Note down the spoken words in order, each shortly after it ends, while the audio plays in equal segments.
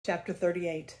Chapter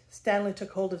 38. Stanley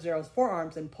took hold of Zero's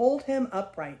forearms and pulled him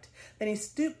upright. Then he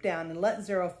stooped down and let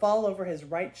Zero fall over his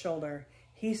right shoulder.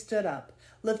 He stood up,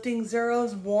 lifting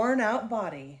Zero's worn-out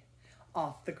body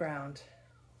off the ground.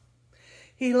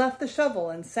 He left the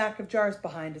shovel and sack of jars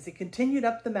behind as he continued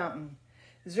up the mountain.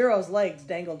 Zero's legs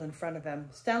dangled in front of him.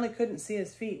 Stanley couldn't see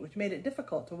his feet, which made it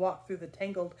difficult to walk through the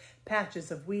tangled patches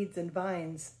of weeds and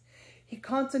vines. He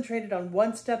concentrated on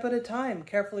one step at a time,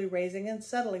 carefully raising and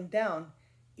settling down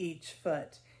each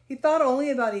foot. He thought only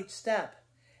about each step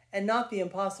and not the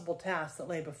impossible task that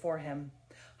lay before him.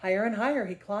 Higher and higher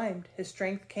he climbed. His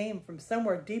strength came from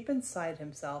somewhere deep inside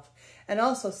himself and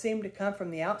also seemed to come from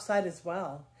the outside as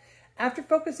well. After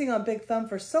focusing on Big Thumb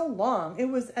for so long, it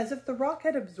was as if the rock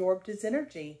had absorbed his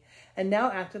energy and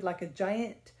now acted like a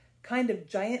giant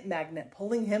magnet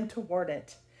pulling him toward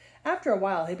it. After a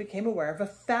while, he became aware of a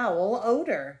foul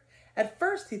odor. At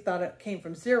first, he thought it came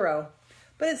from Zero,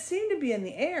 but it seemed to be in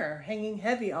the air, hanging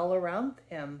heavy all around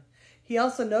him. He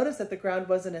also noticed that the ground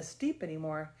wasn't as steep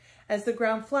anymore. As the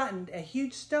ground flattened, a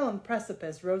huge stone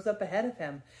precipice rose up ahead of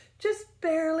him, just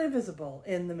barely visible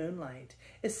in the moonlight.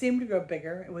 It seemed to grow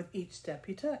bigger with each step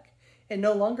he took. It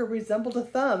no longer resembled a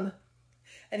thumb,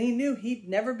 and he knew he'd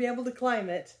never be able to climb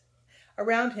it.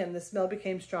 Around him, the smell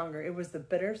became stronger. It was the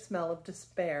bitter smell of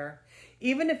despair.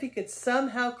 Even if he could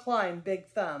somehow climb Big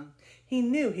Thumb, he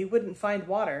knew he wouldn't find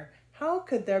water. How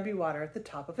could there be water at the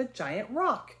top of a giant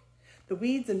rock? The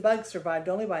weeds and bugs survived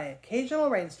only by occasional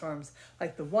rainstorms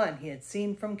like the one he had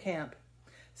seen from camp.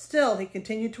 Still, he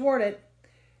continued toward it.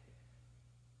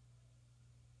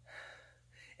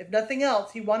 If nothing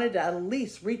else, he wanted to at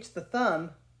least reach the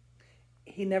thumb.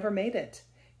 He never made it.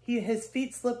 His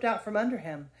feet slipped out from under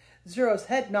him. Zero's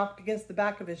head knocked against the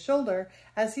back of his shoulder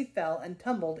as he fell and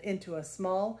tumbled into a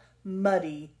small,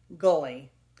 muddy gully.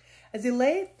 As he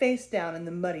lay face down in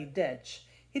the muddy ditch,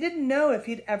 he didn't know if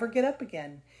he'd ever get up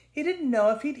again. He didn't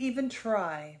know if he'd even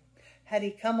try. Had he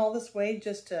come all this way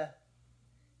just to...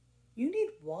 You need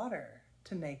water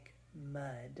to make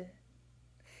mud.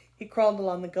 He crawled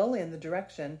along the gully in the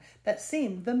direction that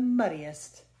seemed the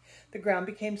muddiest. The ground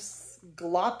became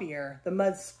gloppier. The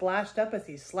mud splashed up as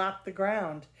he slapped the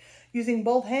ground. Using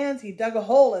both hands, he dug a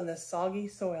hole in the soggy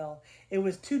soil. It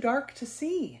was too dark to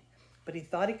see, but he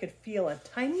thought he could feel a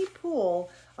tiny pool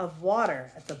of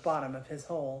water at the bottom of his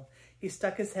hole. He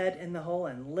stuck his head in the hole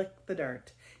and licked the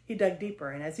dirt. He dug deeper,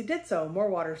 and as he did so, more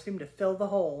water seemed to fill the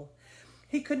hole.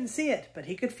 He couldn't see it, but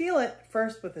he could feel it,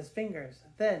 first with his fingers,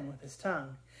 then with his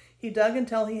tongue. He dug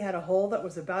until he had a hole that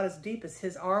was about as deep as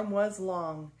his arm was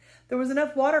long. There was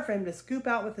enough water for him to scoop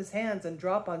out with his hands and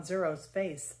drop on Zero's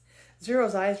face.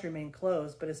 Zero's eyes remained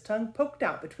closed, but his tongue poked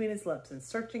out between his lips and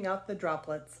searching out the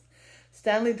droplets.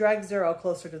 Stanley dragged Zero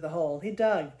closer to the hole. He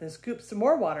dug, then scooped some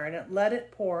more water, and let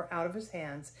it pour out of his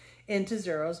hands into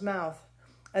Zero's mouth.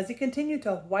 As he continued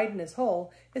to widen his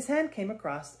hole, his hand came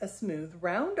across a smooth,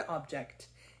 round object.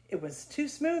 It was too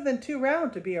smooth and too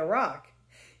round to be a rock.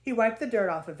 He wiped the dirt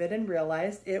off of it and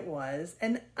realized it was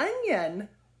an onion.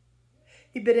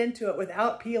 He bit into it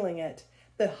without peeling it.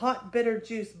 The hot, bitter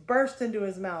juice burst into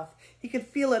his mouth. He could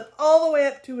feel it all the way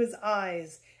up to his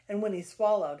eyes, and when he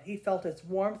swallowed, he felt its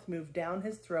warmth move down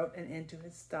his throat and into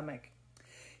his stomach.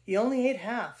 He only ate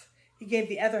half. He gave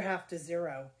the other half to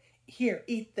Zero. Here,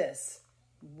 eat this.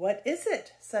 What is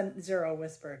it? Zero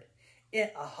whispered. A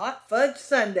hot fudge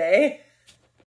sundae.